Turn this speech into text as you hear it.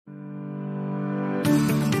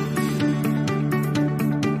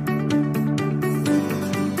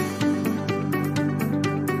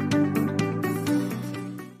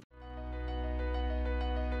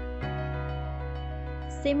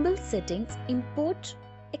Symbol settings import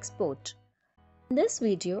export. In this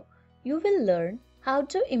video, you will learn how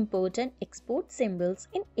to import and export symbols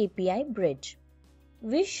in API Bridge.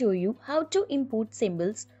 We show you how to import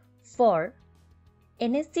symbols for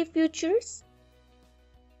NSE futures,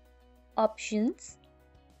 options,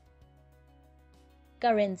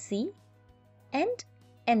 currency, and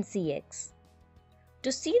NCX.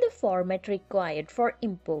 To see the format required for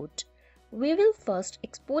import, we will first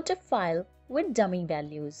export a file with dummy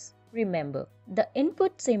values. Remember, the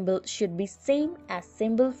input symbol should be same as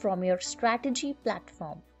symbol from your strategy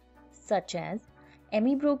platform, such as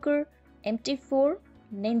MEBroker, MT4,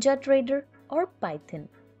 NinjaTrader, or Python.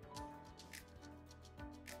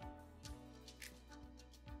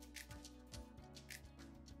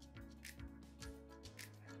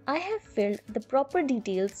 I have filled the proper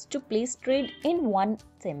details to place trade in one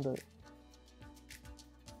symbol.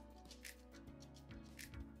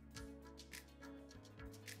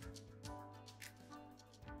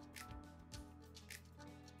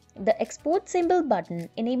 The Export Symbol button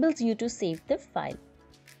enables you to save the file.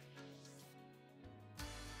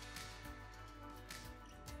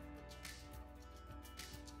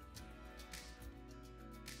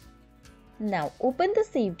 Now open the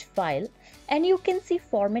saved file and you can see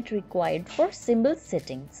format required for symbol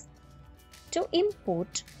settings. To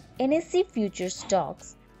import NSE future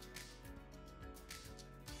stocks,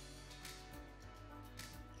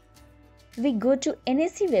 we go to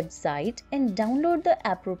NSE website and download the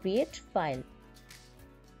appropriate file.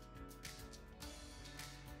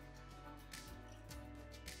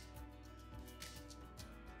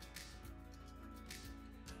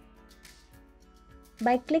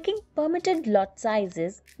 By clicking permitted lot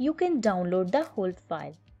sizes, you can download the whole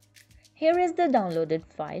file. Here is the downloaded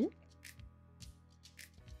file.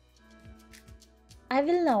 I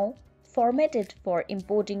will now format it for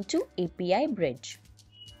importing to API Bridge.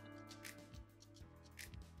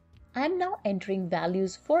 I am now entering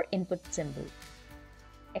values for input symbol,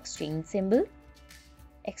 exchange symbol,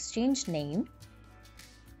 exchange name,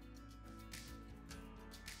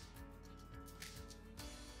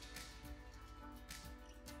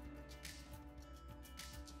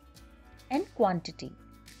 and quantity.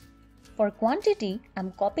 For quantity, I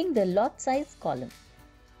am copying the lot size column.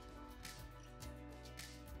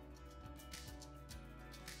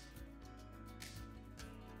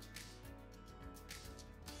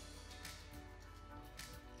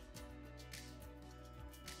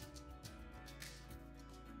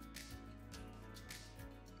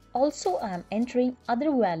 Also, I am entering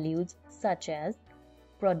other values such as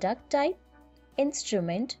product type,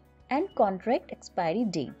 instrument, and contract expiry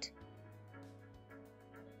date.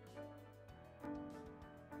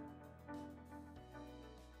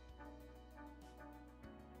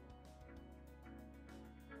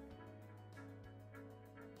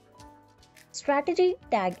 Strategy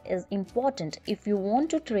tag is important if you want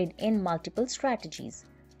to trade in multiple strategies.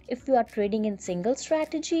 If you are trading in single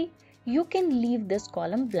strategy, you can leave this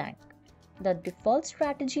column blank. The default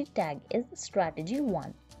strategy tag is strategy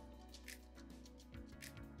 1.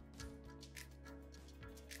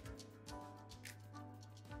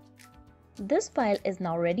 This file is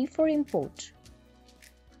now ready for import.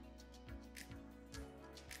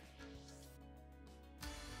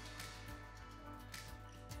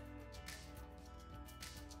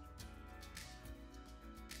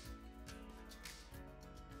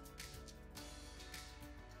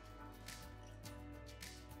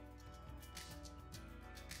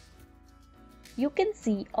 You can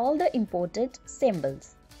see all the imported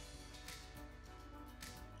symbols.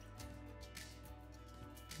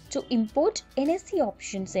 To import NSE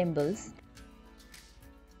option symbols,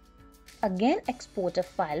 again export a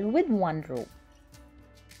file with one row.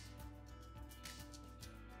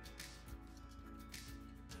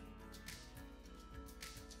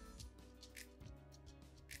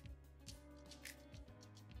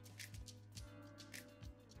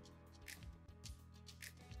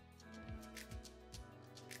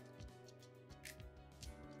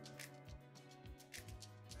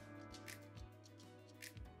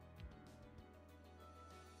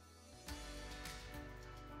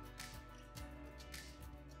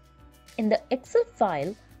 In the Excel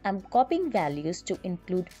file, I am copying values to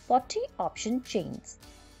include 40 option chains.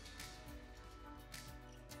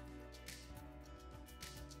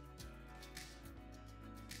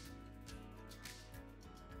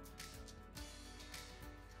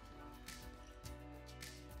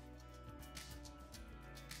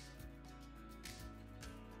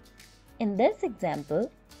 In this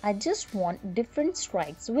example, I just want different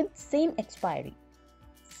strikes with same expiry.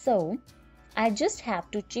 So, I just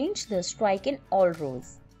have to change the strike in all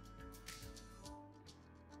rows.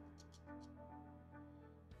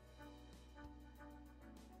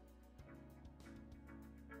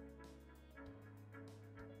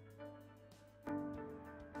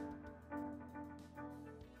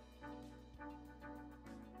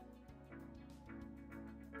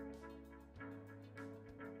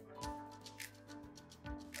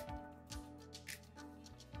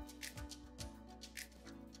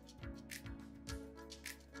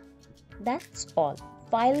 That's all.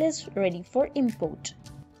 File is ready for import.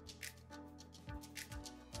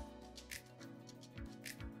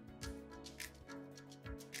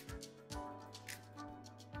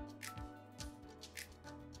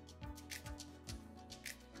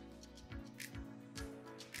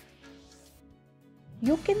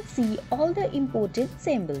 You can see all the imported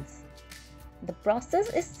symbols. The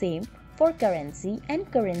process is same for currency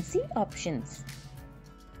and currency options.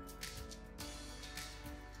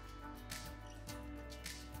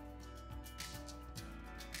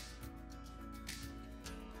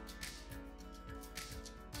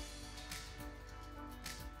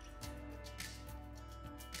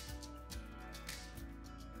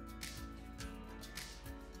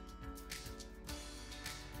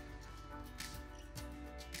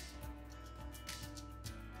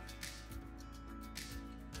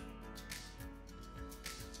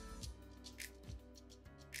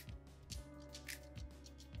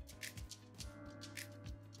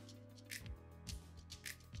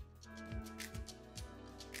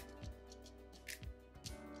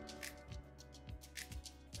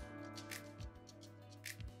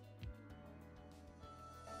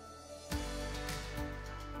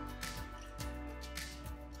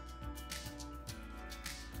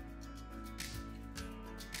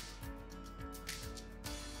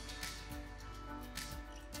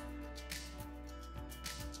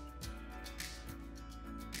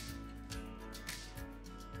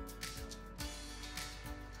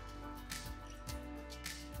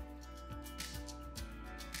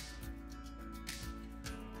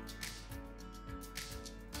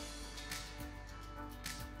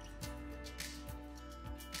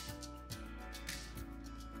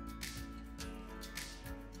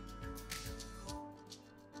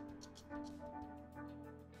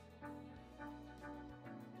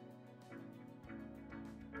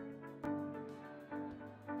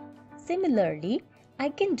 Similarly, I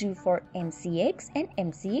can do for NCX and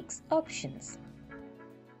MCX options.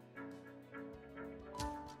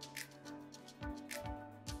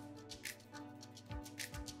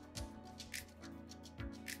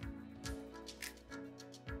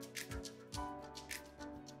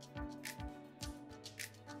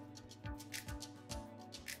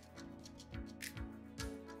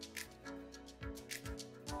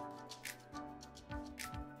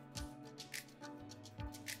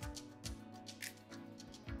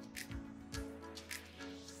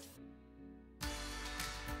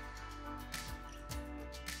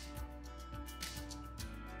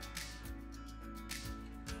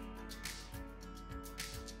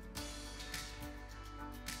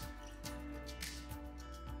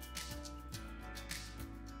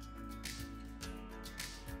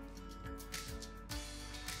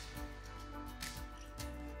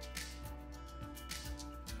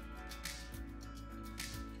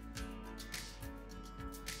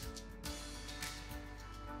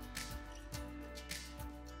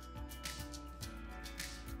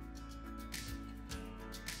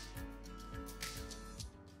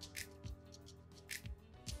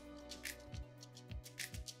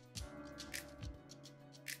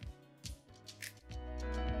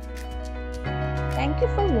 Thank you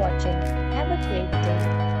for watching. Have a great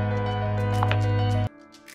day.